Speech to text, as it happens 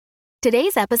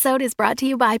Today's episode is brought to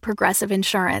you by Progressive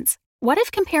Insurance. What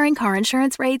if comparing car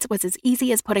insurance rates was as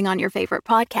easy as putting on your favorite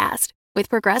podcast? With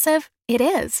Progressive, it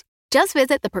is. Just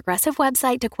visit the Progressive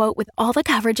website to quote with all the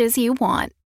coverages you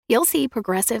want. You'll see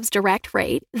Progressive's direct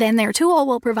rate, then their tool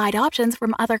will provide options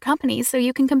from other companies so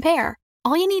you can compare.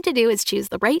 All you need to do is choose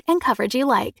the rate and coverage you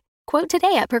like. Quote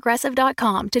today at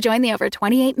Progressive.com to join the over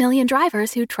 28 million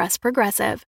drivers who trust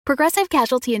Progressive. Progressive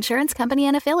Casualty Insurance Company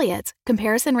and Affiliates.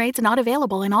 Comparison rates not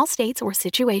available in all states or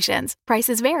situations.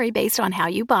 Prices vary based on how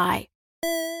you buy.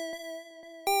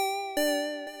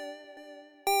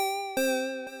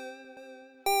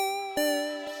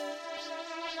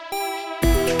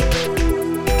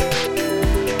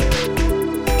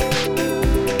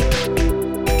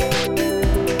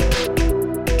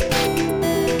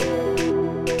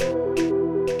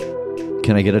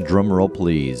 Can I get a drum roll,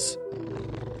 please?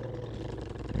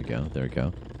 There we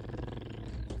go.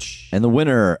 And the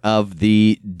winner of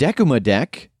the Decuma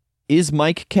deck is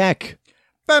Mike Keck.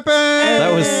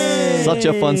 That was such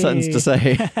a fun sentence to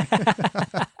say.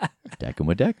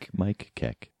 Decuma deck, Mike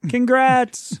Keck.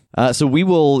 Congrats! So we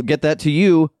will get that to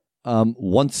you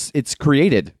once it's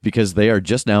created, because they are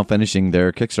just now finishing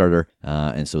their Kickstarter.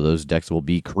 And so those decks will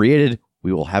be created.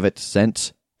 We will have it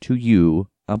sent to you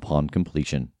upon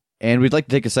completion. And we'd like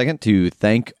to take a second to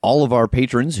thank all of our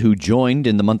patrons who joined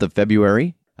in the month of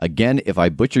February. Again, if I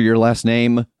butcher your last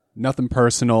name... Nothing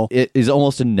personal. It is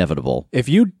almost inevitable. If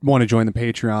you want to join the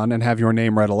Patreon and have your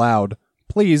name read aloud,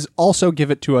 please also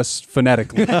give it to us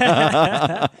phonetically.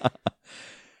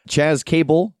 Chaz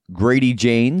Cable, Grady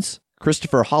Janes,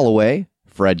 Christopher Holloway,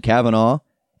 Fred Kavanaugh,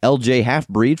 LJ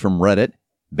Halfbreed from Reddit,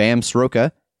 Bam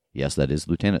Sroka, yes, that is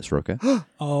Lieutenant Sroka,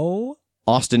 Oh.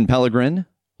 Austin Pellegrin,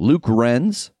 Luke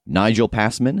Renz, Nigel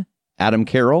Passman, Adam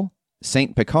Carroll,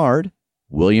 Saint Picard,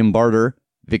 William Barter,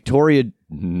 Victoria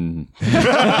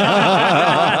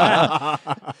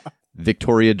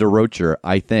DeRocher,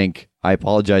 I think. I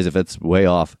apologize if it's way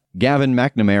off. Gavin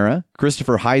McNamara,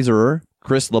 Christopher Heiserer,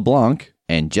 Chris LeBlanc,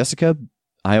 and Jessica.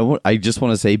 I just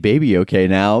want to say Baby OK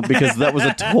now, because that was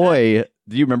a toy.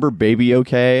 Do you remember Baby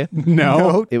OK?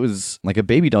 No. It was like a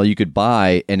baby doll you could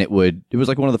buy, and it was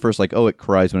like one of the first, like, oh, it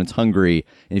cries when it's hungry,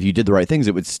 and if you did the right things,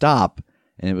 it would stop,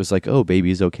 and it was like, oh,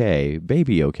 baby's okay,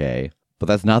 Baby OK. But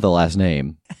that's not the last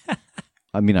name.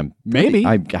 I mean,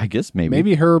 I guess maybe.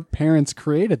 Maybe her parents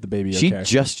created the Baby She OK.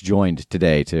 just joined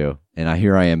today, too, and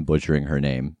here I am butchering her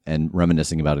name and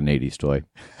reminiscing about an 80s toy.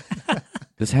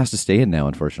 This has to stay in now,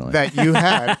 unfortunately. That you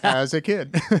had as a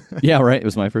kid. Yeah, right. It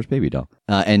was my first baby doll.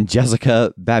 And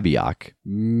Jessica Babiak.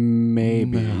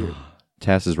 Maybe.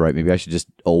 Tass is right. Maybe I should just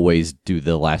always do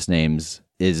the last names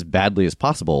as badly as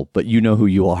possible, but you know who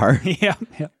you are. Yeah.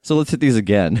 So let's hit these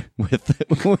again with...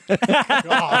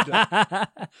 God.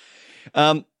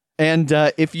 And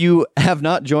if you have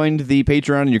not joined the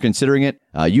Patreon and you're considering it,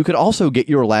 you could also get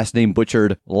your last name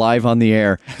butchered live on the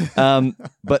air.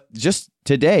 But just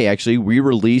today, actually, we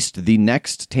released the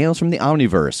next Tales from the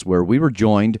Omniverse, where we were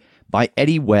joined by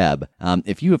Eddie Webb.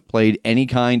 If you have played any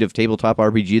kind of tabletop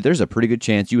RPG, there's a pretty good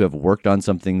chance you have worked on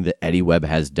something that Eddie Webb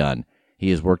has done. He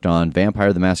has worked on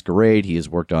Vampire the Masquerade. He has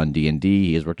worked on D&D.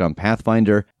 He has worked on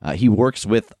Pathfinder. He works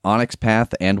with Onyx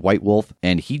Path and White Wolf,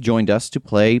 and he joined us to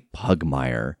play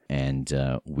Pugmire. And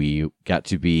we got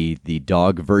to be the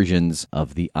dog versions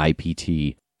of the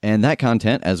IPT. And that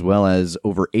content, as well as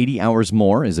over 80 hours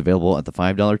more, is available at the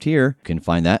 $5 tier. You can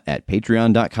find that at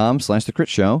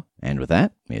patreon.com/thecritshow. And with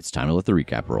that, it's time to let the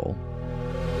recap roll.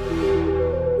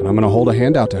 And I'm going to hold a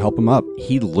hand out to help him up.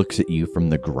 He looks at you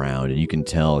from the ground, and you can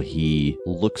tell he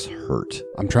looks hurt.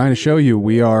 I'm trying to show you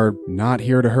we are not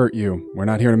here to hurt you. We're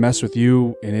not here to mess with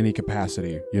you in any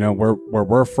capacity. You know, where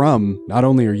we're from, not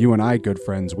only are you and I good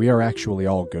friends, we are actually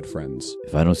all good friends.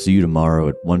 If I don't see you tomorrow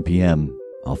at 1 p.m.,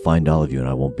 I'll find all of you and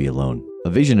I won't be alone. A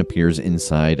vision appears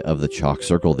inside of the chalk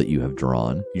circle that you have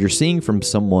drawn. You're seeing from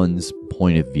someone's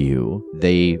point of view.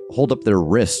 They hold up their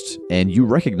wrist, and you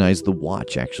recognize the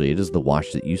watch, actually. It is the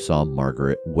watch that you saw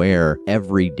Margaret wear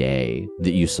every day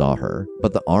that you saw her.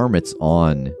 But the arm it's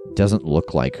on doesn't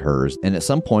look like hers. And at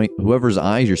some point, whoever's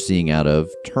eyes you're seeing out of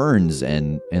turns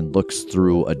and looks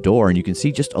through a door, and you can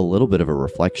see just a little bit of a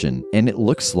reflection. And it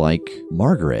looks like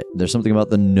Margaret. There's something about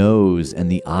the nose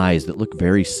and the eyes that look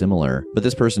very similar. But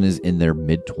this person is in their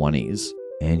mid-20s.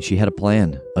 And she had a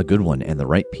plan, a good one, and the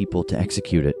right people to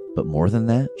execute it. But more than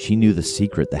that, she knew the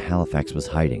secret the Halifax was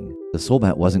hiding. The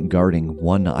Soulbat wasn't guarding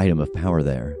one item of power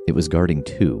there. It was guarding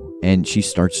two. And she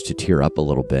starts to tear up a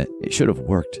little bit. It should have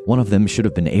worked. One of them should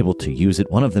have been able to use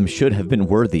it. One of them should have been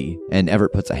worthy. And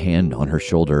Everett puts a hand on her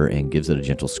shoulder and gives it a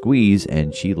gentle squeeze,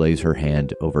 and she lays her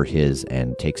hand over his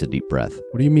and takes a deep breath.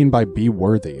 What do you mean by be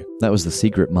worthy? That was the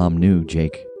secret Mom knew,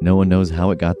 Jake. No one knows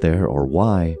how it got there or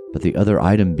why, but the other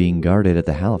item being guarded at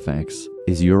the Halifax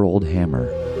is your old hammer.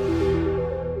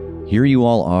 Here you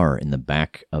all are in the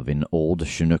back of an old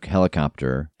Chinook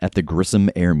helicopter at the Grissom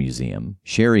Air Museum.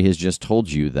 Sherry has just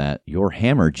told you that your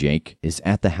hammer, Jake, is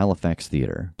at the Halifax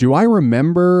Theater. Do I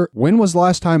remember when was the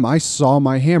last time I saw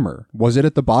my hammer? Was it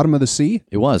at the bottom of the sea?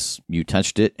 It was. You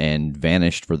touched it and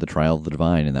vanished for the trial of the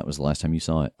divine, and that was the last time you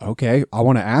saw it. Okay, I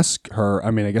want to ask her,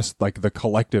 I guess like the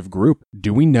collective group,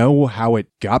 do we know how it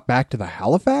got back to the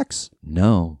Halifax?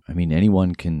 No.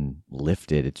 Anyone can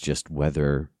lift it. It's just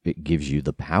whether it gives you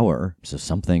the power. So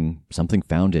something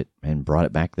found it and brought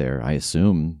it back there. I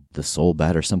assume the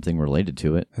Soulbat or something related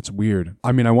to it. That's weird.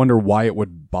 I wonder why it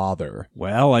would bother.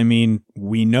 Well,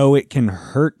 we know it can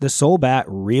hurt the Soulbat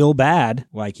real bad.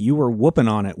 Like you were whooping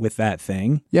on it with that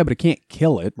thing. Yeah, but it can't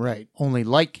kill it. Right. Only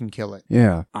light can kill it.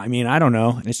 Yeah. I don't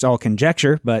know. It's all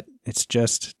conjecture, but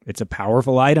it's a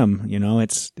powerful item.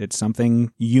 It's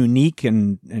something unique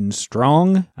and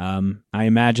strong. I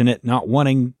imagine it not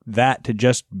wanting that to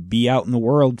just be out in the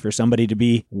world for somebody to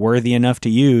be worthy enough to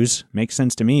use. Makes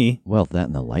sense to me. Well, that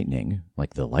and the lightning.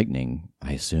 Like the lightning,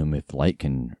 I assume if light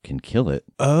can kill it.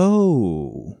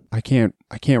 Oh. I can't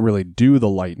really do the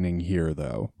lightning here,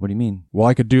 though. What do you mean? Well,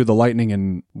 I could do the lightning,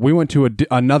 and we went to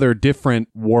another different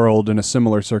world in a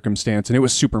similar circumstance, and it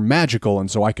was super magical, and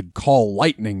so I could call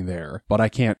lightning there. But I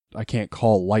can't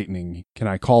call lightning. Can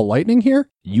I call lightning here?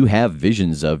 You have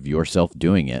visions of yourself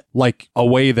doing it. Like a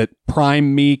way that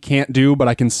prime me can't do, but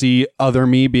I can see other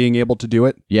me being able to do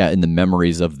it? Yeah, in the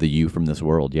memories of the you from this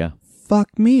world, yeah.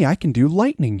 Fuck me, I can do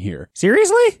lightning here.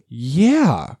 Seriously?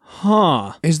 Yeah.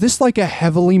 Huh. Is this like a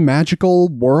heavily magical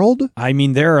world?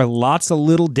 There are lots of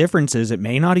little differences. It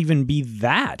may not even be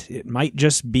that. It might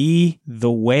just be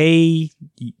the way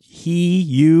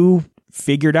you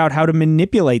figured out how to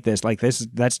manipulate this. Like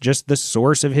that's just the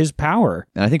source of his power.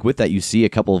 And I think with that, you see a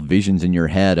couple of visions in your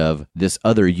head of this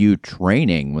other you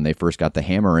training when they first got the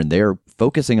hammer, and they're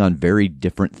focusing on very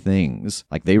different things.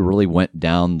 Like they really went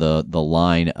down the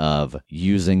line of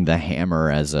using the hammer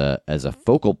as a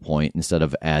focal point instead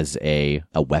of as a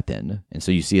weapon. And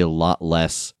so you see a lot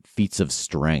less feats of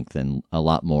strength and a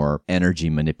lot more energy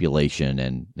manipulation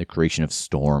and the creation of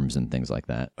storms and things like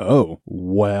that. Oh,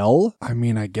 well, I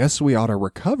guess we ought to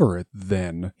recover it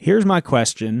then. Here's my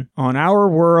question. On our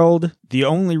world, the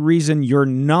only reason you're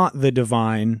not the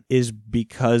divine is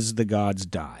because the gods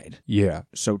died. Yeah.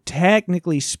 So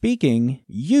technically speaking,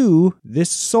 this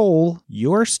soul,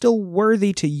 you're still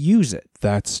worthy to use it.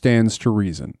 That stands to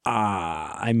reason.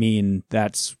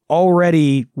 That's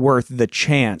already worth the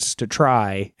chance to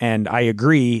try, and I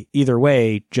agree, either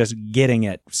way, just getting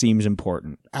it seems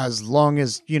important. As long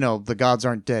as, the gods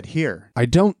aren't dead here. I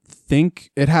don't think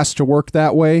it has to work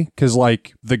that way, because,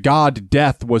 the god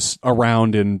Death was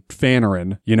around in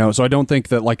Fanarin, so I don't think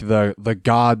that, the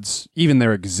gods, even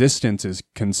their existence is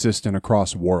consistent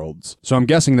across worlds. So I'm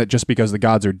guessing that just because the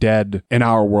gods are dead in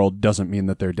our world doesn't mean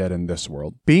that they're dead in this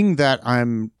world. Being that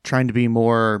I'm trying to be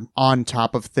more on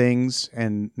top of things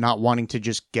and not wanting to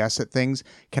just guess at things,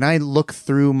 can I look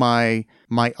through my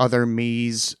other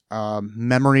me's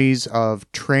memories of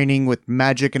training with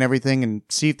magic and everything and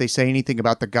see if they say anything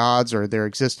about the gods or their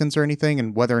existence or anything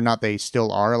and whether or not they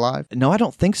still are alive? No, I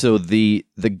don't think so. The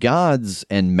gods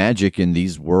and magic in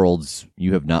these worlds,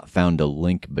 you have not found a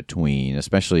link between,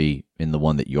 especially in the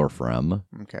one that you're from.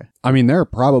 Okay. There are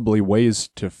probably ways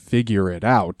to figure it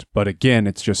out, but again,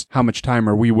 it's just how much time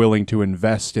are we willing to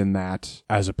invest in that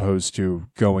as opposed to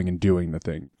going and doing the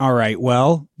thing. All right,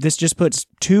 well, this just puts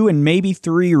 2 and maybe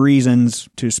 3 reasons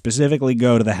to specifically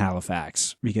go to the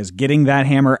Halifax, because getting that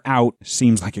hammer out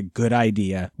seems like a good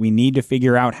idea. We need to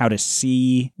figure out how to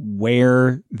see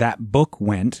where that book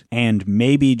went, and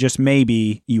maybe, just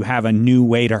maybe, you have a new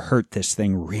way to hurt this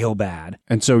thing real bad.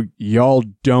 And so y'all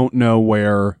don't know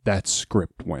where that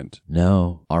script went?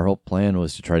 No, our whole plan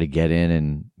was to try to get in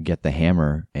and get the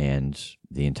hammer, and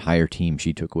the entire team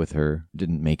she took with her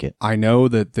didn't make it. I know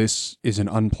that this is an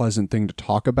unpleasant thing to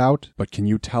talk about, but can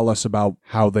you tell us about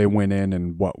how they went in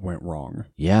and what went wrong?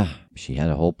 Yeah, she had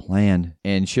a whole plan.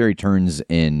 And Sherry turns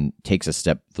and takes a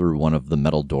step through one of the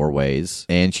metal doorways,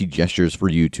 and she gestures for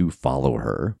you to follow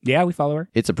her. Yeah, we follow her.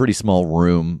 It's a pretty small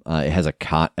room. It has a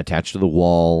cot attached to the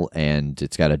wall, and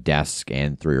it's got a desk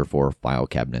and 3 or 4 file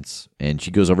cabinets. And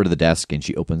she goes over to the desk, and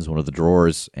she opens one of the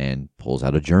drawers and pulls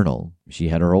out a journal. She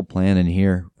had her old plan in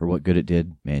here for what good it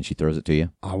did. Man, she throws it to you.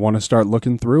 I want to start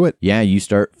looking through it. Yeah, you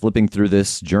start flipping through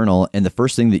this journal, and the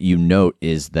first thing that you note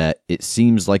is that it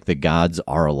seems like the gods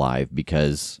are alive,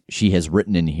 because she has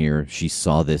written in here she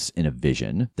saw this in a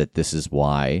vision, that this is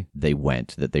why they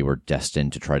went, that they were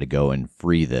destined to try to go and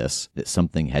free this, that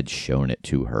something had shown it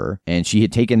to her. And she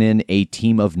had taken in a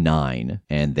team of 9,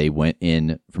 and they went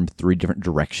in from 3 different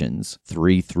directions,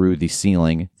 3 through the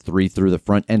ceiling, 3 through the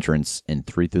front entrance, and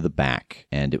 3 through the back.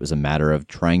 And it was a matter of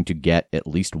trying to get at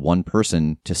least one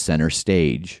person to center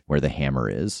stage where the hammer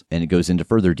is. And it goes into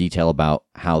further detail about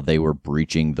how they were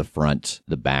breaching the front,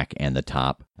 the back, and the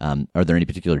top. Are there any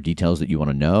particular details that you want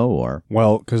to know, or?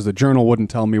 Well, because the journal wouldn't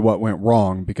tell me what went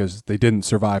wrong because they didn't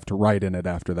survive to write in it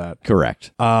after that.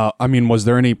 Correct. I mean, was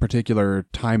there any particular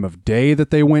time of day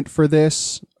that they went for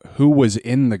this? Who was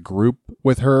in the group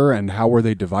with her, and how were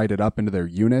they divided up into their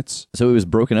units? So it was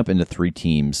broken up into 3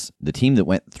 teams. The team that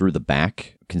went through the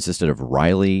back consisted of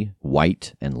Riley,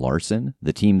 White, and Larson.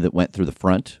 The team that went through the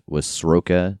front was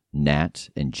Soroka, Nat,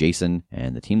 and Jason.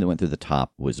 And the team that went through the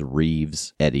top was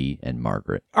Reeves, Eddie, and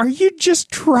Margaret. Are you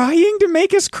just trying to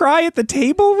make us cry at the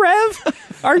table,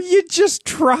 Rev? Are you just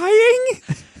trying?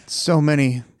 So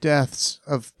many deaths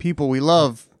of people we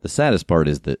love. The saddest part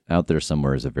is that out there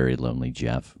somewhere is a very lonely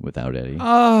Jeff without Eddie.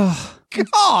 Oh,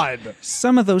 God!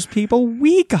 some of those people,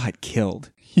 we got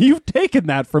killed. You've taken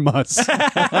that from us.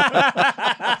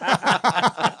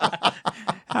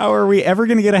 How are we ever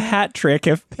going to get a hat trick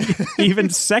if even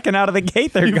second out of the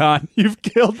gate they're gone? You've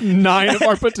killed 9 of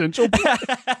our potential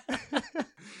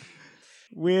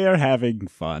We're having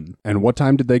fun. And what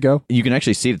time did they go? You can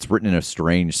actually see it's written in a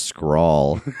strange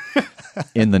scrawl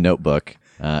in the notebook.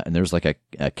 And there's like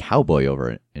a cowboy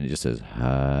over it, and it just says,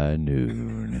 high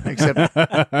noon.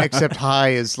 Except high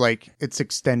is like, it's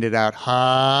extended out.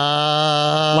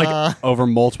 High. Like over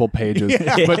multiple pages,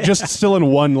 Yeah. but just still in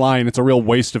one line. It's a real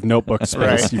waste of notebook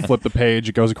space. Right. You flip the page,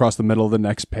 it goes across the middle of the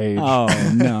next page. Oh,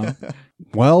 no.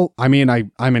 Well, I mean,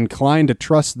 I'm inclined to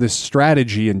trust this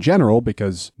strategy in general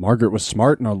because Margaret was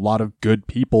smart and a lot of good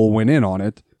people went in on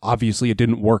it. Obviously, it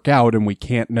didn't work out, and we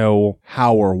can't know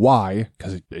how or why,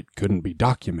 because it couldn't be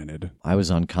documented. I was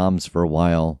on comms for a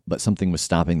while, but something was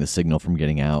stopping the signal from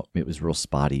getting out. It was real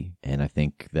spotty, and I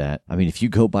think that, I mean, if you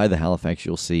go by the Halifax,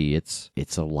 you'll see it's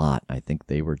a lot. I think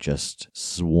they were just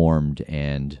swarmed,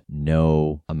 and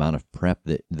no amount of prep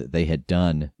that they had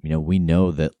done. You know, we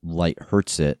know that light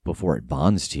hurts it before it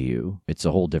bonds to you. It's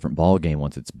a whole different ballgame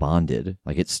once it's bonded.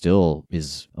 Like, it still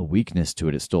is a weakness to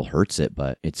it. It still hurts it,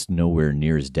 but it's nowhere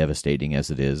near as devastating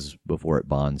as it is before it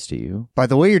bonds to you. By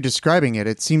the way you're describing it,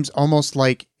 it seems almost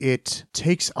like it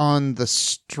takes on the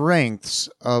strengths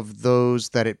of those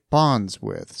that it bonds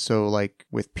with. So like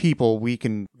with people, we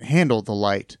can handle the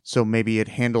light. So maybe it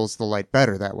handles the light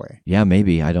better that way. Yeah,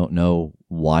 maybe. I don't know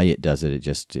why it does it.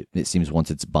 It seems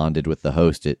once it's bonded with the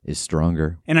host, it is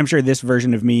stronger. And I'm sure this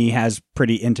version of me has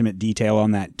pretty intimate detail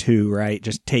on that too, right?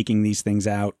 Just taking these things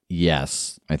out.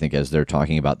 Yes. I think as they're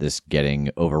talking about this getting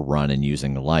overrun and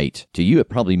using light, to you it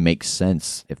probably makes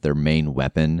sense if their main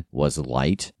weapon was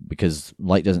light, because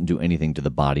light doesn't do anything to the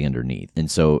body underneath.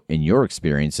 And so in your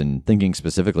experience, and thinking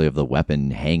specifically of the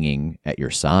weapon hanging at your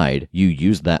side, you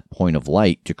use that point of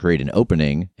light to create an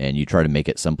opening, and you try to make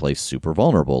it someplace super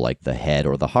vulnerable, like the head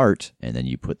or the heart, and then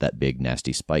you put that big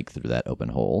nasty spike through that open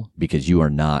hole, because you are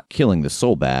not killing the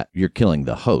soul bat, you're killing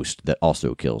the host that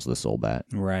also kills the soul bat.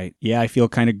 Right. Yeah, I feel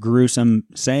kind of gruesome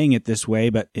saying it this way,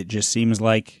 but it just seems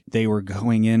like they were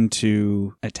going in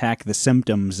to attack the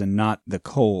symptoms and not the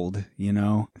cold, you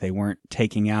know? They weren't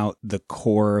taking out the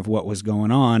core of what was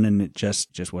going on, and it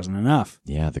just wasn't enough.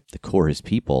 Yeah, the core is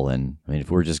people, and I mean, if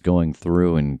we're just going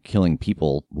through and killing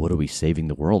people, what are we saving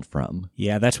the world from?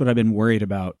 Yeah, that's what I've been worried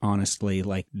about, honestly.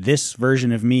 Like, this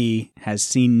version of me has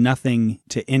seen nothing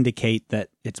to indicate that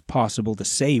it's possible to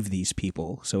save these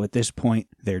people. So at this point,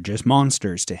 they're just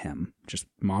monsters to him. Just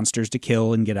monsters to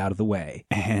kill and get out of the way.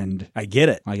 And I get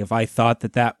it. Like, if I thought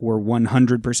that were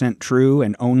 100% true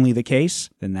and only the case,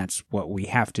 then that's what we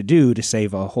have to do to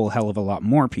save a whole hell of a lot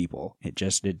more people. It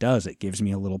does. It gives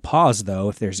me a little pause, though.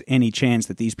 If there's any chance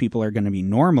that these people are going to be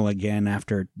normal again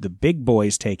after the big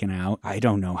boy's taken out, I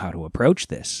don't know how to approach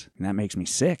this. And that makes me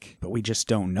sick. But we just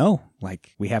don't know.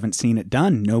 Like, we haven't seen it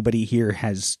done. Nobody here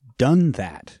has done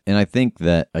that. And I think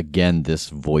that, again, this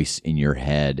voice in your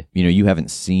head, you haven't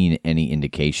seen any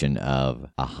indication of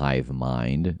a hive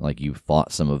mind. Like, you've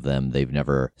fought some of them. They've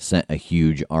never sent a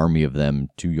huge army of them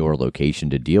to your location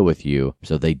to deal with you,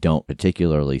 so they don't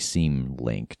particularly seem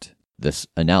linked. This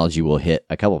analogy will hit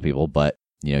a couple people, but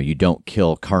you don't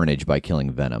kill carnage by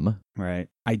killing venom. Right.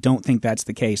 I don't think that's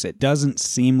the case. It doesn't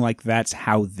seem like that's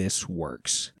how this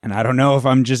works. And I don't know if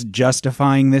I'm just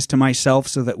justifying this to myself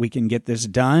so that we can get this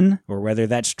done, or whether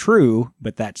that's true,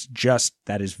 but that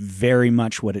is very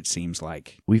much what it seems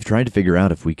like. We've tried to figure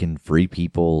out if we can free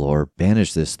people or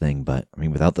banish this thing, but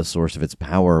without the source of its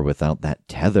power, without that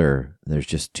tether, there's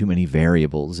just too many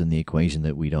variables in the equation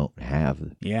that we don't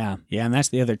have. Yeah, and that's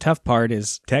the other tough part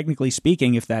is, technically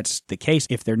speaking, if that's the case,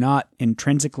 if they're not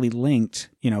intrinsically linked,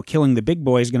 killing the big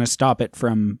boy is going to stop it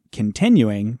from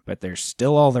continuing, but there's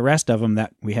still all the rest of them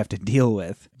that we have to deal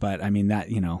with. But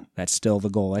that's still the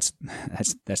goal.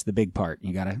 That's the big part.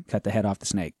 You got to cut the head off the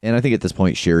snake. And I think at this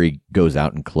point, Sherry goes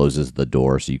out and closes the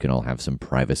door so you can all have some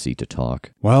privacy to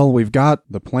talk. Well, we've got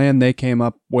the plan they came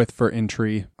up with for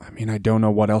entry. I don't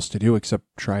know what else to do except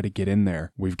try to get in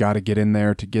there. We've got to get in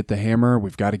there to get the hammer.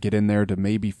 We've got to get in there to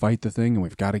maybe fight the thing, and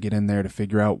we've got to get in there to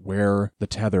figure out where the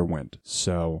tether went.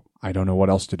 So I don't know what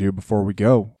else to do before we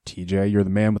go. TJ, you're the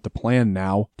man with the plan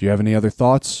now. Do you have any other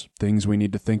thoughts? Things we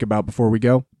need to think about before we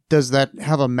go? Does that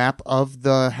have a map of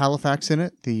the Halifax in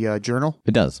it, the journal?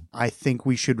 It does. I think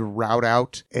we should route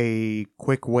out a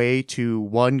quick way to,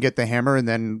 one, get the hammer, and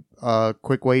then a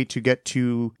quick way to get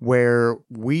to where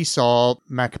we saw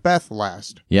Macbeth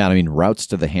last. Yeah, routes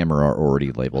to the hammer are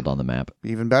already labeled on the map.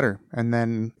 Even better. And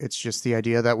then it's just the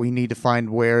idea that we need to find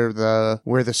where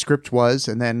the script was,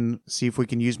 and then see if we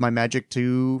can use my magic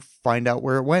to find out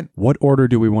where it went. What order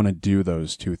do we want to do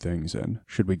those two things in?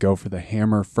 Should we go for the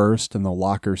hammer first and the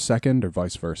locker second, or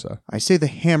vice versa? I say the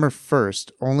hammer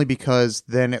first, only because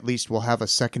then at least we'll have a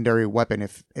secondary weapon,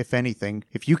 if anything.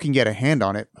 If you can get a hand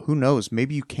on it, who knows?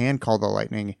 Maybe you can call the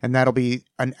lightning, and that'll be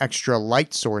an extra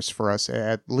light source for us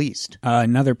at least.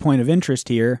 Another point of interest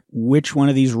here, which one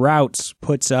of these routes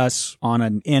puts us on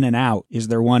an in and out? Is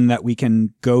there one that we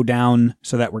can go down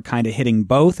so that we're kind of hitting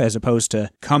both, as opposed to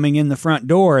coming in the front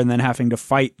door and then having to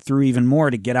fight through even more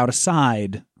to get out a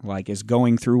side? Like, is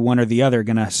going through one or the other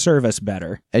going to serve us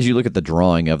better? As you look at the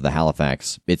drawing of the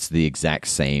Halifax, it's the exact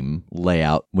same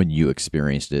layout when you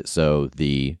experienced it. So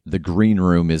the green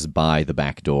room is by the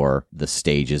back door. The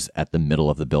stage is at the middle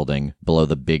of the building, below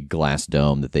the big glass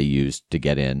dome that they used to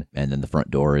get in. And then the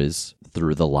front door is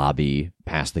through the lobby,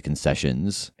 past the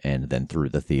concessions, and then through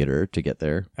the theater to get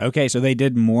there. Okay, so they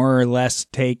did more or less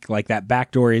take, like, that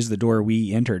back door is the door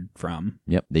we entered from.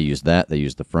 Yep, they used that, they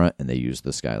used the front, and they used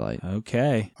the skylight.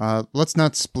 Okay. Let's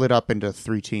not split up into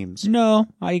 3 teams. No,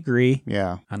 I agree.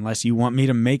 Yeah. Unless you want me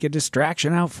to make a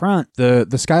distraction out front. The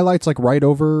skylight's like right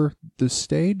over the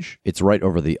stage? It's right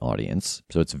over the audience,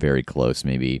 so it's very close,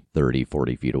 maybe 30,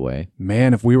 40 feet away.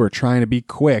 Man, if we were trying to be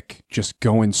quick, just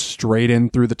going straight in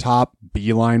through the top,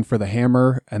 beeline for the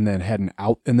hammer, and then heading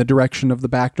out in the direction of the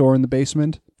back door in the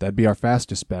basement, that'd be our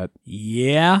fastest bet.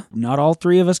 Yeah, not all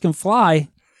 3 of us can fly.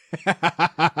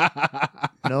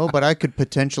 No, but I could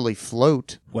potentially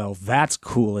float. Well, that's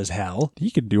cool as hell.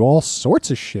 He could do all sorts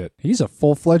of shit. He's a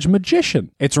full-fledged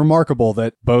magician. It's remarkable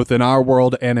that both in our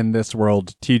world and in this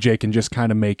world, TJ can just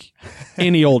kind of make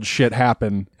any old shit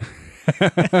happen.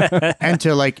 And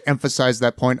to emphasize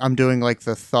that point, I'm doing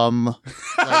the thumb,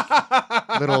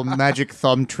 little magic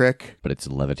thumb trick. But it's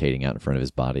levitating out in front of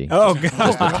his body. Oh,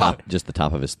 God. Just the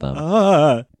top of his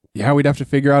thumb. Yeah, we'd have to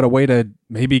figure out a way to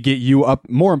maybe get you up,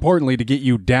 more importantly, to get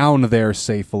you down there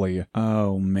safely.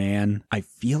 Oh, man. I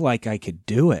feel like I could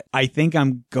do it. I think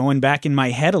I'm going back in my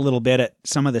head a little bit at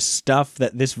some of the stuff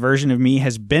that this version of me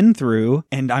has been through,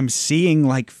 and I'm seeing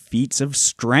feats of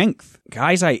strength.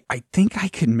 Guys, I think I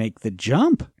could make the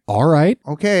jump. All right.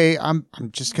 Okay, I'm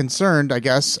just concerned, I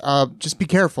guess. Just be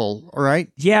careful, all right?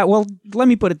 Yeah, well, let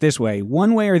me put it this way.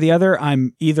 One way or the other,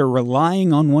 I'm either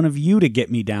relying on one of you to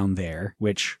get me down there,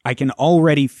 which I can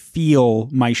already feel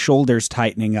my shoulders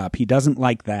tightening up. He doesn't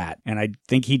like that. And I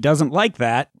think he doesn't like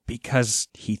that Because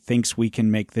he thinks we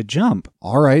can make the jump.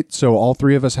 All right, so all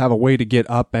three of us have a way to get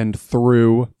up and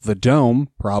through the dome,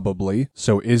 probably.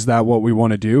 So is that what we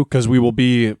want to do? Because we will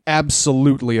be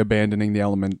absolutely abandoning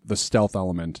the stealth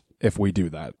element, if we do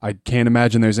that. I can't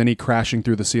imagine there's any crashing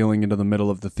through the ceiling into the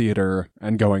middle of the theater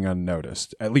and going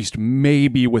unnoticed. At least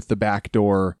maybe with the back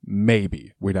door,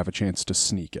 maybe we'd have a chance to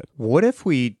sneak it. What if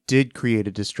we did create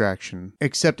a distraction?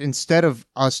 Except instead of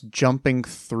us jumping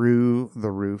through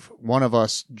the roof, one of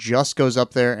us just goes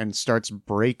up there and starts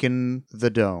breaking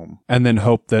the dome. And then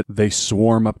hope that they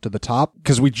swarm up to the top?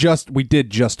 Because we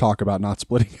did just talk about not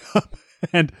splitting up.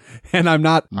 And I'm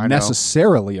not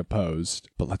necessarily opposed,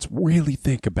 but let's really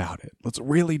think about it. Let's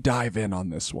really dive in on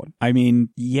this one. I mean,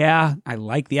 yeah, I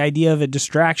like the idea of a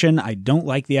distraction. I don't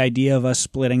like the idea of us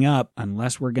splitting up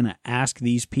unless we're going to ask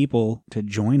these people to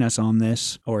join us on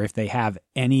this, or if they have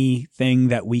anything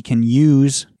that we can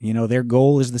use. You know, their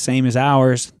goal is the same as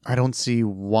ours. I don't see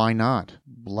why not.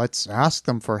 Let's ask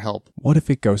them for help. What if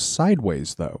it goes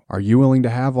sideways, though? Are you willing to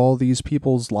have all these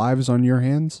people's lives on your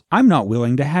hands? I'm not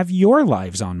willing to have your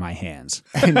lives on my hands.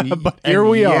 But here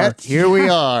we are. Here we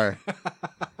are.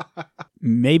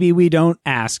 Maybe we don't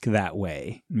ask that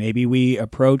way. Maybe we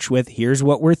approach with, here's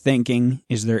what we're thinking.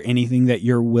 Is there anything that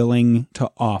you're willing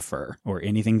to offer, or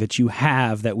anything that you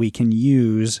have that we can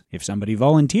use? If somebody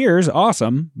volunteers,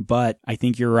 awesome. But I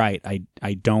think you're right.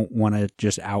 I don't want to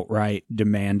just outright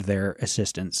demand their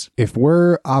assistance. If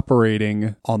we're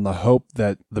operating on the hope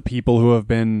that the people who have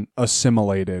been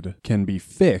assimilated can be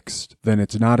fixed, then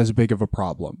it's not as big of a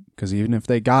problem. Because even if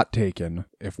they got taken,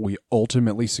 if we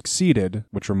ultimately succeeded,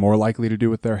 which we're more likely to do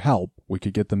with their help, we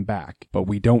could get them back. But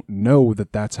we don't know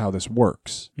that that's how this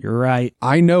works. You're right.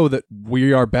 I know that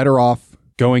we are better off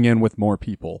going in with more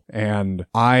people. And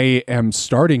I am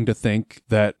starting to think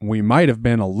that we might have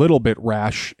been a little bit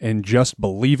rash in just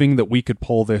believing that we could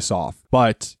pull this off.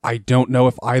 But I don't know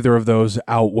if either of those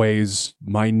outweighs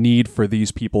my need for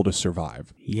these people to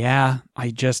survive. Yeah,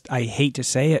 I hate to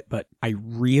say it, but I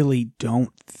really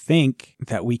don't think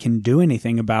that we can do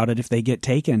anything about it if they get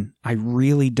taken. I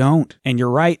really don't. And you're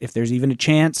right, if there's even a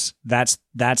chance, that's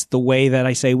the way that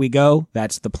I say we go.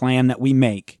 That's the plan that we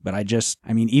make. But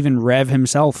even Rev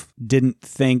himself didn't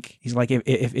think, he's like,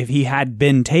 if he had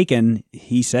been taken,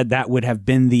 he said that would have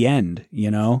been the end,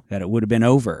 that it would have been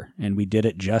over. And we did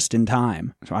it just in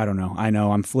time. So I don't know. I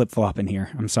know I'm flip-flopping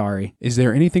here. I'm sorry. Is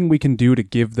there anything we can do to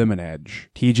give them an edge?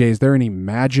 TJ, is there any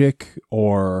magic,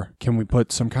 or can we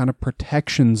put some kind of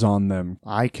protections on them?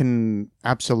 I can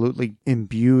absolutely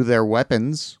imbue their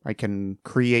weapons. I can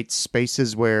create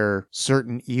spaces where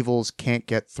certain evils can't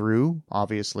get through.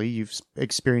 Obviously, you've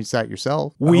experienced that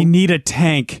yourself. We need a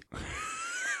tank.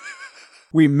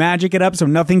 We magic it up so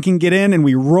nothing can get in and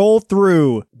we roll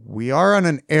through. We are on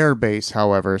an air base,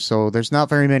 however, so there's not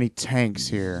very many tanks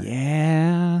here.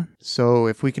 Yeah. So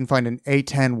if we can find an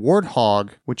A-10 Warthog,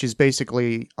 which is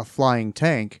basically a flying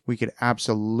tank, we could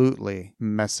absolutely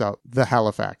mess up the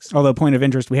Halifax. Although, point of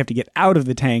interest, we have to get out of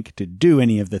the tank to do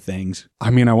any of the things.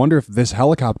 I mean, I wonder if this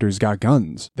helicopter's got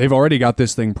guns. They've already got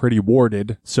this thing pretty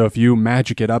warded, so if you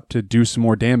magic it up to do some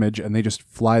more damage and they just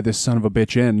fly this son of a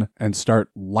bitch in and start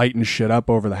lighting shit up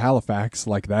over the Halifax,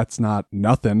 like that's not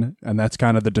nothing, and that's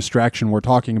kind of the distraction we're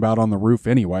talking about on the roof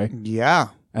anyway. Yeah.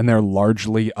 And they're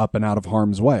largely up and out of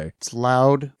harm's way. It's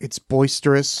loud. It's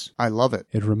boisterous. I love it.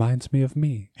 It reminds me of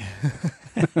me.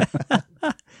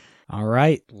 All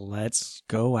right, let's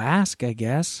go ask, I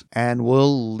guess. And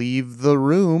we'll leave the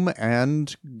room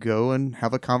and go and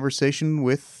have a conversation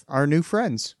with our new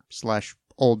friends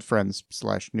 / old friends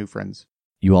 / new friends.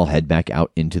 You all head back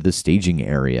out into the staging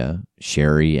area.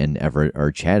 Sherry and Everett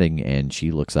are chatting, and she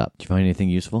looks up. Do you find anything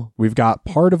useful? We've got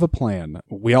part of a plan.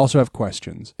 We also have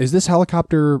questions. Is this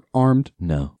helicopter armed?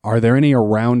 No. Are there any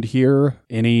around here?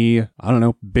 Any,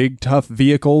 big tough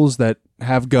vehicles that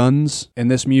have guns in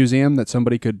this museum that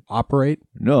somebody could operate?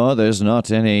 No, there's not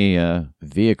any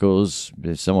vehicles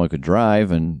that someone could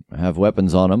drive and have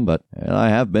weapons on them, but I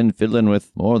have been fiddling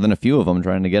with more than a few of them,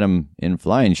 trying to get them in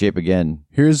flying shape again.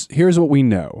 Here's what we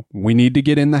know. We need to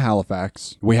get in the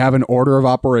Halifax. We have an order of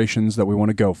operations that we want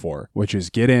to go for, which is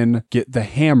get in, get the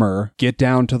hammer, get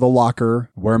down to the locker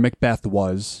where Macbeth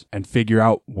was, and figure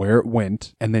out where it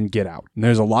went, and then get out. And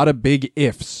there's a lot of big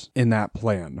ifs in that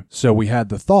plan. So we had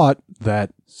the thought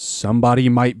that somebody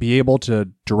might be able to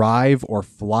drive or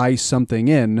fly something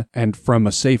in and from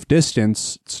a safe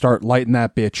distance start lighting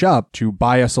that bitch up to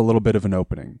buy us a little bit of an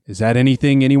opening. Is that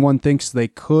anything anyone thinks they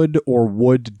could or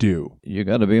would do? You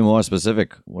got to be more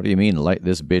specific. What do you mean, light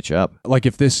this bitch up? Like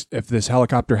if this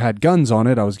helicopter had guns on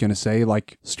it, I was going to say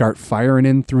like start firing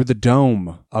in through the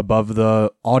dome above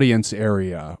the audience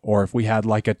area, or if we had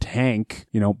like a tank,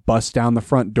 bust down the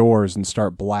front doors and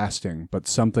start blasting, but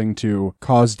something to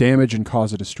cause damage and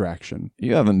cause a distraction.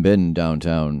 You haven't been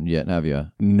downtown yet, have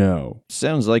you? No.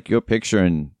 Sounds like you're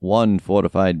picturing one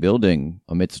fortified building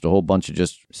amidst a whole bunch of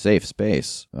just safe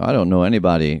space. I don't know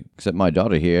anybody except my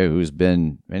daughter here who's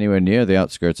been anywhere near the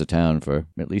outskirts of town for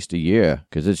at least a year,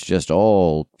 because it's just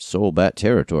all soul-bat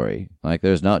territory. Like,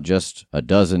 there's not just a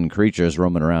dozen creatures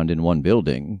roaming around in one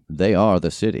building. They are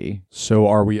the city. So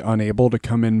are we unable to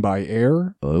come in by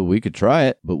air? Oh, we could try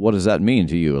it, but what does that mean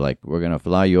to you? Like, we're going to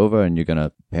fly you over and you're going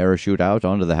to parachute out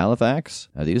onto the Halifax?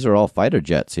 These are all fighter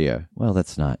jets here. Well,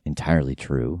 that's not entirely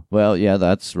true. Well, yeah,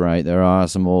 that's right. There are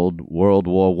some old World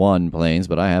War I planes,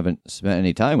 but I haven't spent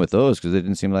any time with those because they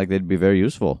didn't seem like they'd be very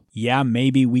useful. Yeah,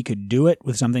 maybe we could do it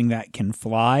with something that can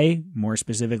fly, more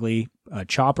specifically a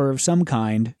chopper of some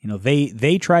kind.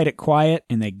 They tried it quiet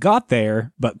and they got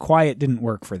there, but quiet didn't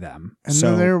work for them. And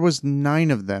then there was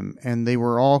 9 of them and they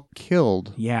were all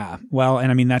killed. Yeah. Well,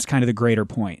 and I mean, that's kind of the greater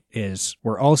point is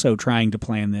we're also trying to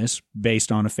plan this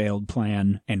based on a failed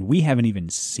plan, and we haven't even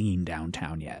seen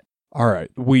downtown yet. All right.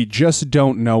 We just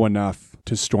don't know enough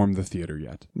to storm the theater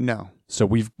yet. No. So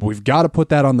we've got to put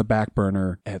that on the back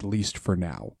burner, at least for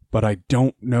now. But I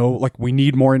don't know, we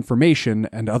need more information,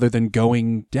 and other than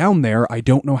going down there, I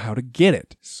don't know how to get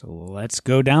it. So let's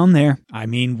go down there. I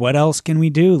mean, what else can we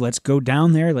do? Let's go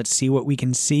down there. Let's see what we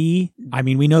can see. I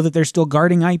mean, we know that they're still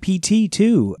guarding IPT,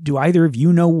 too. Do either of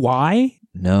you know why?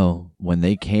 No. When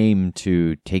they came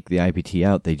to take the IPT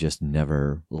out, they just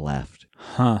never left.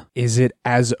 Huh. Is it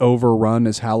as overrun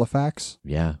as Halifax?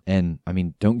 Yeah. And, I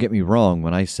mean, don't get me wrong.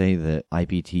 When I say that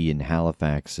IPT in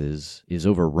Halifax is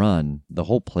overrun, the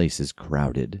whole place is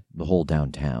crowded, the whole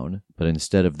downtown. But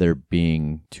instead of there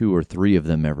being 2 or 3 of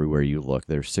them everywhere you look,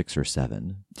 there's 6 or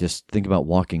 7. Just think about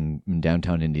walking in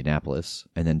downtown Indianapolis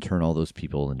and then turn all those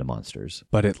people into monsters.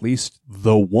 But at least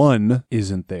the one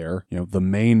isn't there. The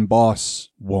main boss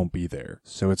won't be there.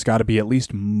 So it's got to be at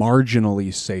least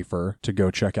marginally safer to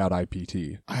go check out IPT.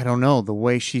 I don't know. The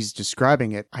way she's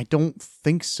describing it, I don't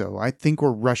think so. I think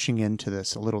we're rushing into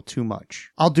this a little too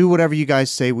much. I'll do whatever you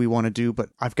guys say we want to do, but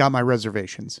I've got my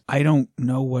reservations. I don't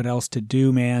know what else to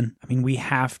do, man. I mean, we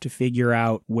have to figure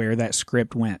out where that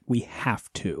script went. We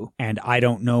have to. And I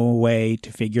don't know a way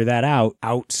to figure that out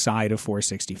outside of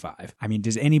 465. I mean,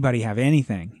 does anybody have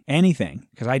anything? Anything?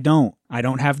 Because I don't. I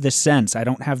don't have the sense. I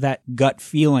don't have that gut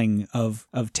feeling of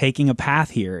taking a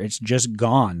path here. It's just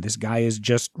gone. This guy is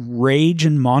just rage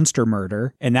and monster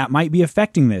murder, and that might be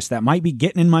affecting this. That might be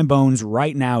getting in my bones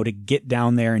right now to get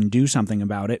down there and do something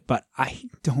about it, but I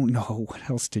don't know what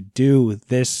else to do.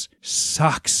 This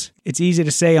sucks. It's easy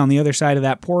to say on the other side of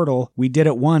that portal, we did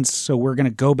it once, so we're going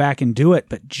to go back and do it,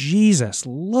 but Jesus,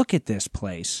 look at this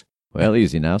place. Well,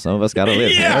 easy now. Some of us got to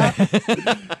live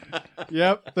here.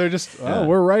 Yep. They're just,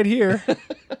 we're right here.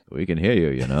 We can hear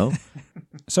you,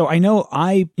 So I know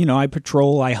I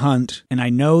patrol, I hunt, and I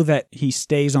know that he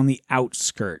stays on the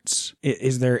outskirts.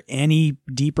 Is there any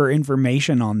deeper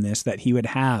information on this that he would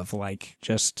have? Like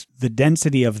just the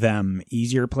density of them,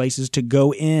 easier places to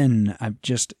go in,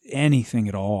 just anything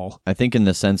at all? I think in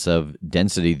the sense of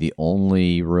density, the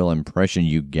only real impression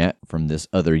you get from this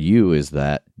other you is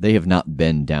that they have not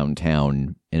been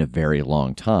downtown in a very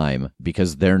long time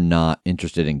because they're not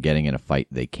interested in getting in a fight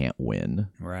they can't win.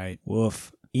 Right.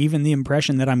 Woof. Even the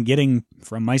impression that I'm getting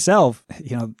from myself,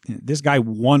 this guy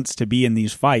wants to be in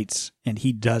these fights and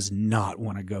he does not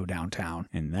want to go downtown.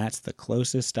 And that's the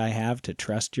closest I have to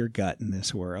trust your gut in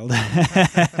this world.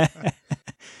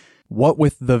 What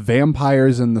with the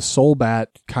vampires and the soul bat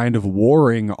kind of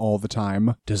warring all the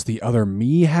time, does the other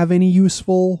me have any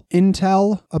useful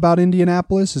intel about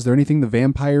Indianapolis? Is there anything the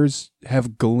vampires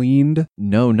have gleaned?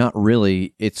 No, not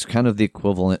really. It's kind of the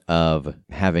equivalent of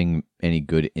having any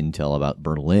good intel about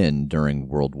Berlin during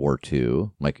World War II.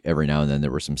 Like every now and then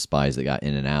there were some spies that got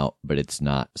in and out, but it's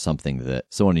not something that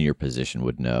someone in your position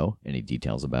would know any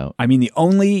details about. I mean, the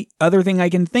only other thing I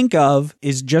can think of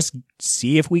is just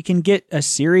see if we can get a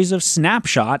series of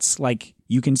snapshots. Like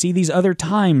you can see these other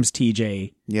times,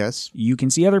 TJ. Yes. You can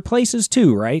see other places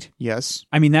too, right? Yes.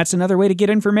 I mean, that's another way to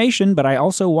get information, but I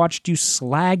also watched you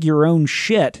slag your own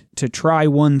shit to try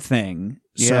one thing.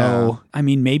 Yeah. So, I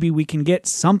mean, maybe we can get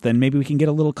something. Maybe we can get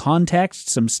a little context,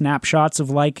 some snapshots of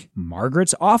like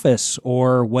Margaret's office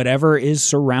or whatever is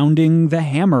surrounding the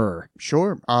hammer.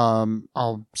 Sure.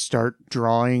 I'll start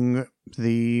drawing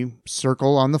the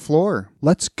circle on the floor.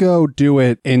 Let's go do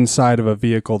it inside of a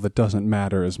vehicle that doesn't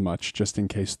matter as much, just in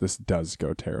case this does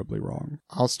go terribly wrong.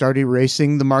 I'll start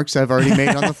erasing the marks I've already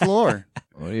made on the floor.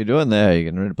 What are you doing there? You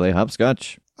getting ready to play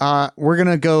hopscotch? We're going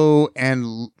to go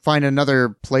and find another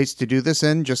place to do this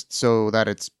in just so that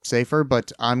it's safer,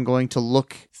 but I'm going to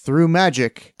look through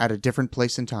magic at a different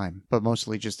place and time, but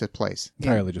mostly just a place.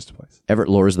 Entirely just a place. Everett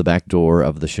lowers the back door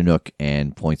of the Chinook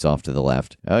and points off to the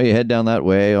left. Oh, you head down that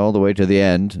way all the way to the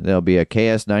end. There'll be a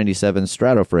KS-97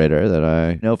 Stratofreighter that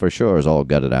I know for sure is all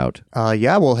gutted out.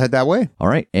 Yeah, we'll head that way. All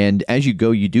right. And as you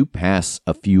go, you do pass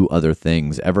a few other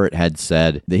things. Everett had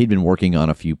said that he'd been working on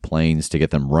a few planes to get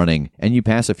them running, and you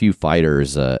pass a few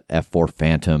fighters, F-4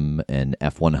 Phantom and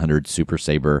F-100 Super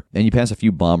Sabre, and you pass a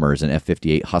few bombers, an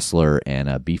F-58 Hustler and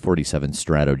a B-47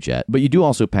 Stratojet. But you do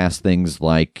also pass things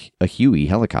like a Huey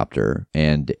helicopter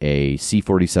and a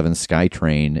C-47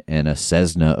 Skytrain and a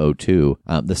Cessna 02.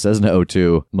 The Cessna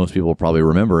 02, most people will probably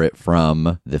remember it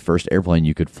from the first airplane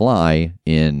you could fly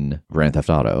in Grand Theft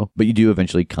Auto, but you do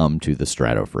eventually come to the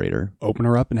Stratofreighter. Open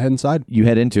her up and head inside. You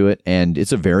head into it, and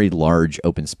it's a very large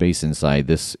open space inside.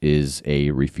 This is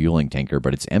a refueling tanker,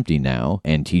 but it's empty now,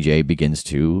 and TJ begins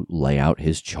to lay out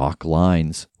his chalk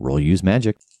lines. Roll use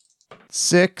magic.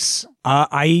 6.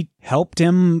 I helped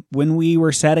him when we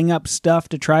were setting up stuff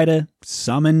to try to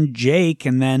summon Jake,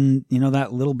 and then,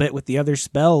 that little bit with the other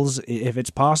spells, if it's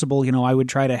possible, I would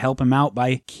try to help him out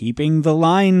by keeping the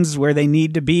lines where they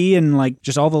need to be and like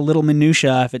just all the little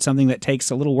minutia if it's something that takes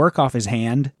a little work off his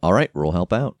hand. All right, roll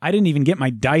help out. I didn't even get my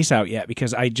dice out yet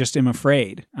because I just am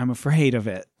afraid. I'm afraid of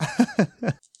it.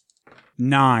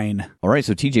 9. All right,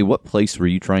 so TJ, what place were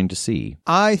you trying to see?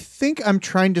 I think I'm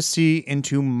trying to see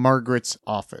into Margaret's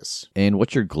office. And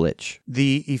what's your glitch?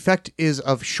 The effect is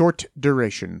of short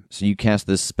duration. So you cast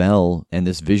this spell, and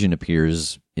this vision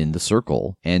appears in the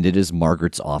circle, and it is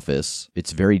Margaret's office.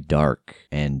 It's very dark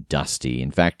and dusty.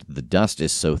 In fact, the dust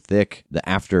is so thick that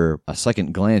after a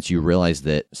second glance, you realize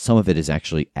that some of it is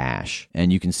actually ash,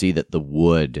 and you can see that the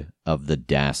wood of the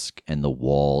desk and the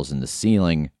walls and the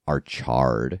ceiling are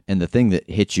charred. And the thing that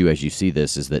hits you as you see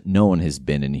this is that no one has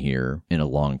been in here in a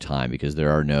long time because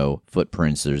there are no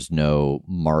footprints, there's no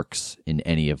marks in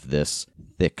any of this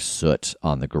thick soot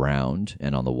on the ground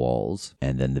and on the walls,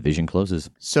 and then the vision closes.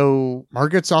 So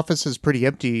Margaret's office is pretty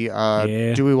empty.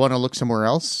 Yeah. Do we want to look somewhere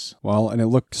else? Well, and it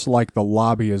looks like the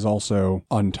lobby is also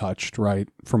untouched, right?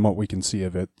 From what we can see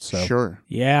of it. So Sure.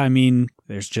 Yeah, I mean,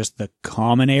 there's just the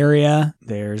common area.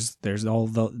 There's all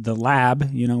the lab,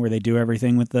 where they do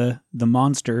everything with the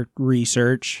monster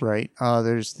research. Right.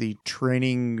 There's the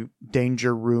training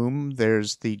danger room.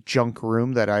 There's the junk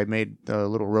room that I made the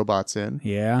little robots in.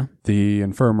 Yeah. the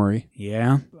infirmary.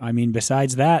 Yeah. I mean,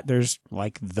 besides that, there's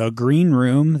like the green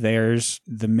room. There's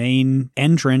the main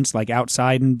entrance, like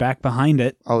outside and back behind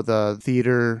it. Oh, the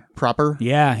theater proper?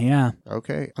 Yeah, yeah.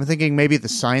 Okay. I'm thinking maybe the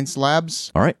science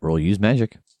labs. All right, roll use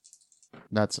magic.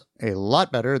 That's a lot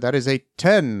better. That is a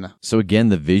 10. So again,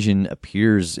 the vision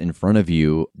appears in front of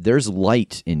you. There's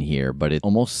light in here, but it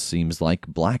almost seems like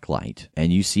black light.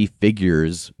 And you see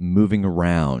figures moving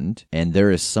around, and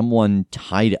there is someone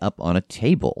tied up on a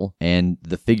table. And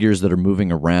the figures that are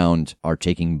moving around are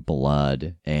taking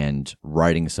blood and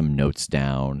writing some notes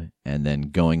down, and then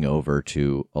going over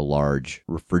to a large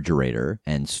refrigerator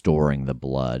and storing the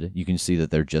blood. You can see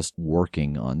that they're just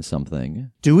working on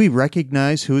something. Do we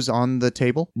recognize who's on the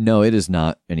table? No, it is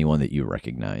not anyone that you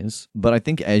recognize. But I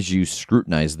think as you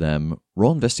scrutinize them,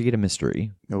 roll investigate a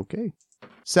mystery. Okay.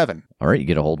 7. All right, you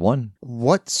get a hold 1.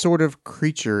 What sort of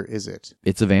creature is it?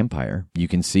 It's a vampire. You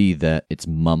can see that it's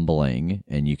mumbling,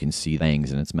 and you can see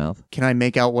fangs in its mouth. Can I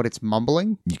make out what it's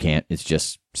mumbling? You can't. It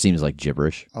just seems like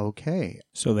gibberish. Okay.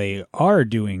 So they are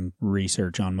doing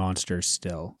research on monsters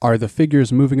still. Are the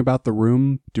figures moving about the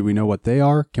room? Do we know what they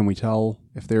are? Can we tell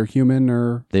if they're human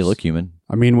or... They look human.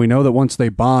 I mean, we know that once they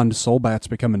bond, soul bats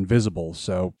become invisible,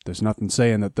 so there's nothing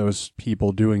saying that those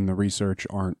people doing the research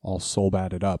aren't all soul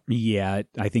batted up. Yeah,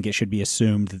 I think it should be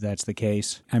assumed that that's the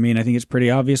case. I mean, I think it's pretty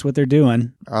obvious what they're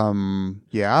doing.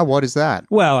 Yeah, what is that?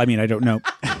 Well, I mean, I don't know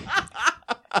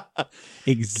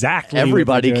exactly.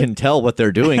 Everybody can tell what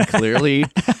they're doing, clearly.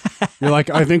 You're like,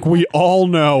 I think we all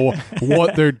know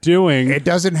what they're doing. It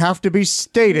doesn't have to be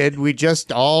stated. We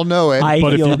just all know it. I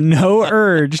But if feel no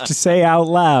urge to say out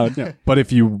loud. Yeah, but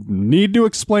if you need to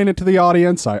explain it to the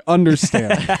audience, I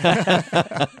understand.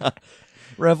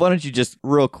 Rev, why don't you just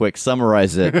real quick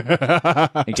summarize it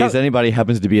in case anybody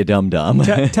happens to be a dum-dum.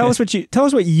 Tell us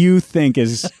what you think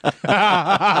is.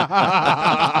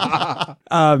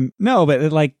 No, but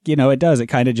it does. It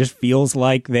kind of just feels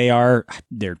like they're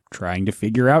trying to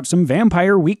figure out some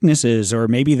vampire weaknesses, or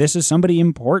maybe this is somebody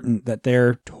important that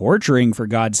they're torturing, for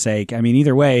God's sake. I mean,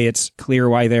 either way, it's clear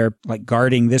why they're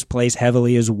guarding this place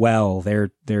heavily as well. They're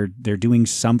doing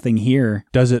something here.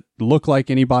 Does it look like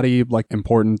anybody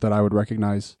important that I would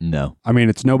recognize? No. I mean,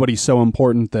 it's nobody so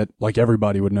important that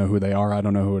everybody would know who they are. I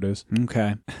don't know who it is.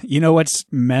 Okay. You know what's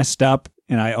messed up?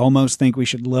 And I almost think we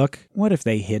should look. What if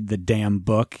they hid the damn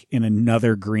book in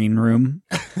another green room?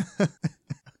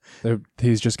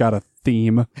 He's just got a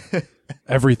theme.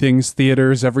 Everything's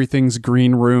theaters, everything's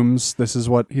green rooms. This is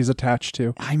what he's attached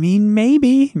to. I mean,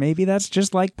 maybe that's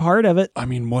just part of it. I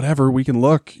mean, whatever, we can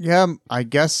look. Yeah, I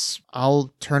guess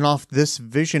I'll turn off this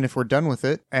vision if we're done with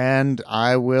it, and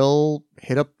I will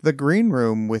hit up the green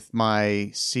room with my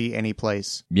see any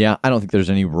place. Yeah, I don't think there's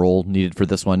any roll needed for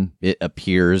this one. It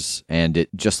appears, and it,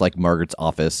 just like Margaret's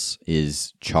office,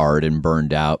 is charred and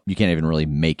burned out. You can't even really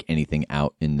make anything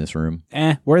out in this room.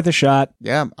 Worth a shot.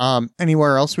 Yeah.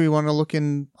 Anywhere else we want to look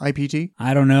in IPT?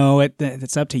 I don't know.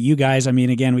 It's up to you guys. I mean,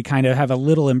 again, we kind of have a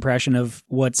little impression of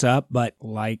what's up, but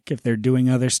if they're doing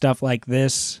other stuff like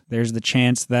this, there's the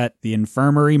chance that the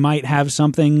infirmary might have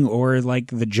something, or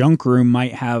the junk room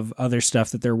might have other stuff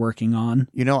that they're working on.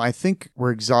 I think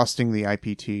we're exhausting the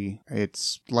IPT.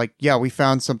 It's we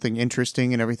found something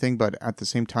interesting and everything, but at the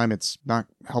same time, it's not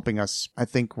helping us. I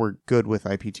think we're good with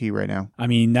IPT right now. I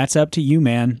mean, that's up to you,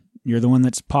 man. You're the one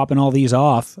that's popping all these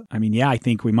off. I mean, yeah, I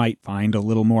think we might find a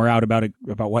little more out about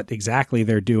what exactly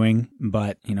they're doing,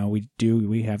 but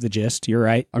we have the gist. You're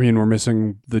right. I mean, we're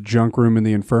missing the junk room in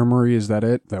the infirmary. Is that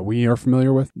it that we are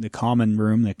familiar with? The common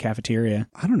room, the cafeteria.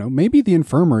 I don't know. Maybe the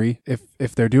infirmary,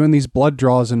 if they're doing these blood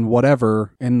draws and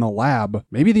whatever in the lab,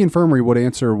 maybe the infirmary would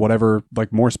answer whatever,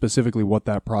 more specifically what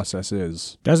that process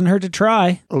is. Doesn't hurt to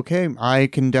try. Okay, I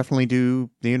can definitely do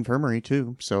the infirmary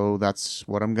too, so that's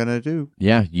what I'm gonna do.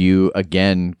 Yeah, you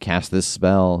again cast this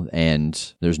spell,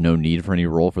 and there's no need for any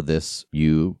roll for this.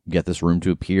 You get this room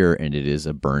to appear, and it is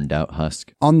a burned out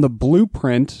husk. On the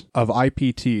blueprint of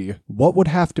IPT, what would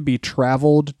have to be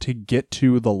traveled to get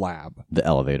to the lab? The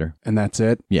elevator. And that's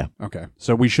it? Yeah. Okay.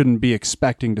 So we shouldn't be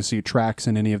expecting to see tracks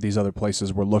in any of these other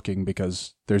places we're looking,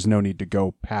 because there's no need to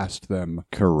go past them.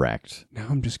 Correct. Now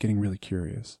I'm just getting really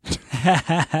curious.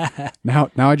 Now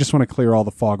I just want to clear all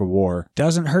the fog of war.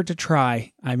 Doesn't hurt to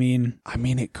try. I mean,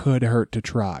 it could hurt to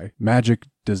try. Magic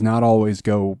does not always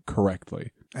go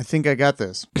correctly. I think I got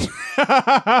this.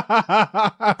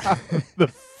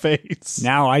 The face.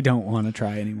 Now I don't want to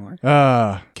try anymore.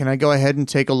 Can I go ahead and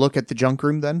take a look at the junk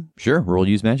room then? Sure, roll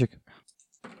use magic.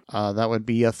 That would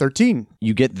be a 13.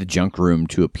 You get the junk room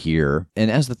to appear,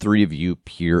 and as the three of you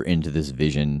peer into this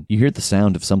vision, you hear the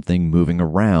sound of something moving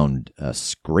around, a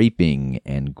scraping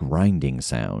and grinding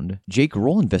sound. Jake,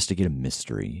 roll investigate a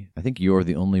mystery. I think you're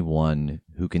the only one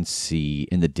who can see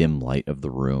in the dim light of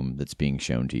the room that's being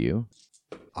shown to you.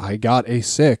 I got a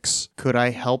 6. Could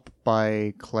I help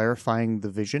by clarifying the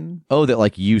vision? Oh,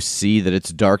 that you see that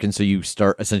it's dark, and so you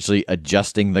start essentially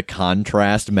adjusting the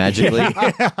contrast magically?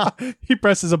 Yeah. He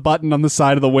presses a button on the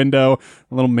side of the window.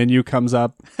 A little menu comes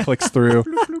up, clicks through.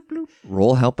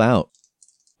 Roll help out.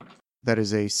 That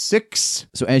is a 6.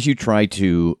 So as you try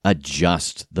to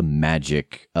adjust the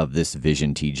magic of this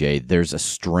vision, TJ, there's a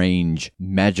strange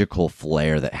magical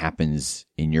flare that happens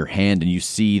in your hand, and you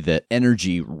see that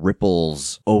energy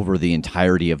ripples over the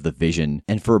entirety of the vision.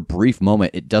 And for a brief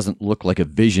moment, it doesn't look like a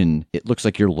vision. It looks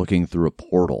like you're looking through a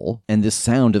portal. And this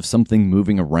sound of something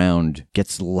moving around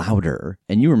gets louder.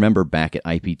 And you remember back at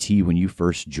IPT when you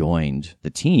first joined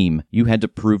the team, you had to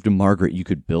prove to Margaret you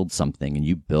could build something, and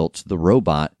you built the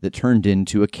robot that turned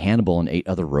into a cannibal and ate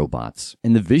other robots.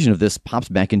 And the vision of this pops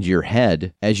back into your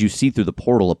head as you see through the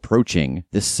portal approaching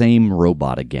the same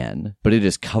robot again, but it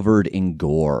is covered in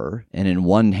gore. And in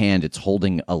one hand, it's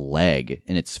holding a leg,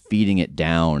 and it's feeding it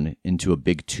down into a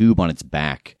big tube on its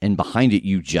back. And behind it,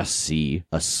 you just see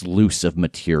a sluice of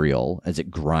material as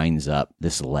it grinds up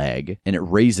this leg, and it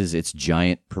raises its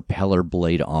giant propeller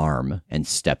blade arm and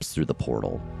steps through the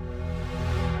portal.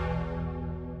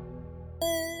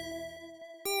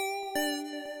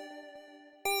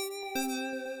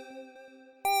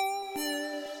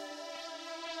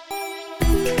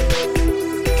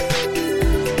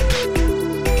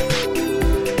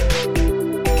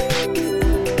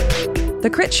 The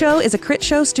Crit Show is a Crit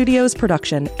Show Studios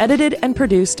production, edited and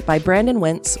produced by Brandon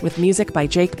Wentz with music by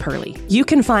Jake Purley. You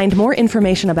can find more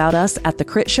information about us at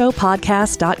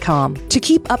thecritshowpodcast.com. To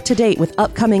keep up to date with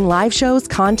upcoming live shows,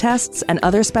 contests, and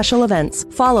other special events,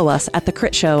 follow us at The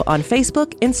Crit Show on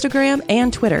Facebook, Instagram,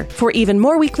 and Twitter. For even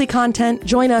more weekly content,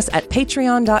 join us at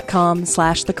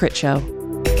patreon.com/thecritshow.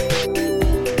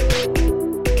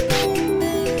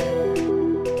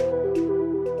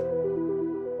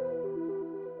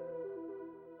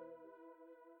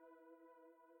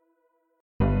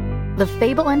 The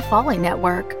Fable and Folly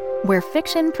Network, where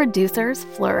fiction producers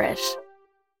flourish.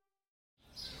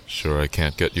 Sure I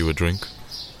can't get you a drink?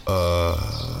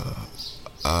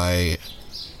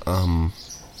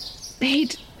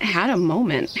 They'd had a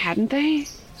moment, hadn't they?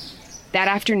 That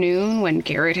afternoon when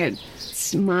Garrett had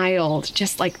smiled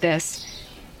just like this,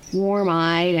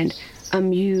 warm-eyed and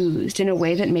amused in a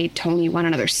way that made Tony want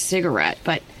another cigarette,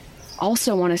 but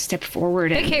also want to step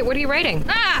forward and... Hey, Kate, what are you writing?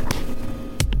 Ah!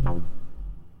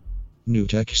 New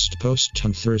text post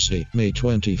on Thursday, May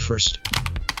 21st.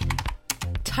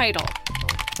 Title: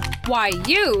 Why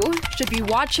You Should Be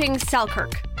Watching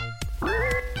Selkirk.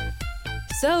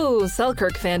 So,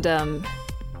 Selkirk fandom,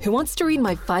 who wants to read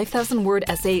my 5,000-word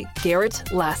essay,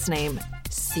 Garrett, last name,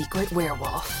 Secret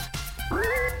Werewolf?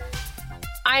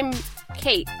 I'm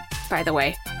Kate, by the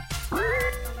way.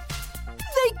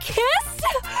 They kissed?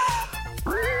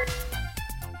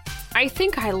 I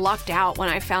think I lucked out when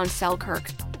I found Selkirk.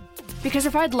 Because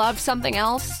if I'd loved something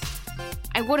else,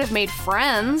 I would have made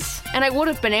friends, and I would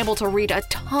have been able to read a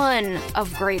ton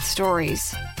of great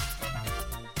stories.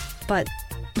 But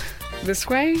this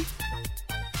way,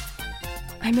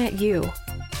 I met you.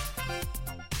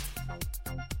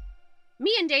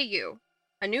 Me and Day You,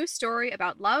 a new story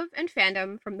about love and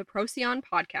fandom from the Procyon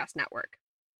Podcast Network.